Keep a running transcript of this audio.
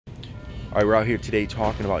All right, we're out here today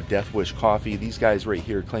talking about Death Wish Coffee. These guys right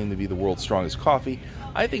here claim to be the world's strongest coffee.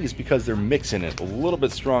 I think it's because they're mixing it a little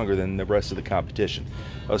bit stronger than the rest of the competition.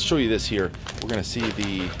 I'll show you this here. We're going to see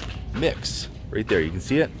the mix right there. You can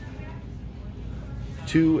see it.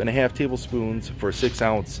 2.5 tablespoons for a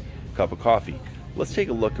 6-ounce cup of coffee. Let's take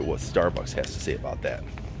a look at what Starbucks has to say about that.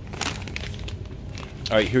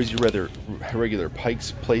 All right, here's your regular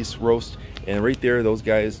Pike's Place roast. And right there, those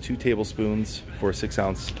guys, 2 tablespoons for a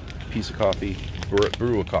 6-ounce piece of coffee,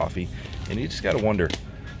 brew of coffee. And you just gotta wonder,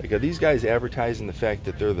 like, are these guys advertising the fact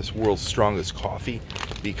that they're this world's strongest coffee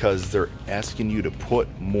because they're asking you to put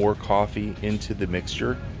more coffee into the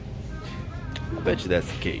mixture? I bet you that's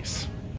the case.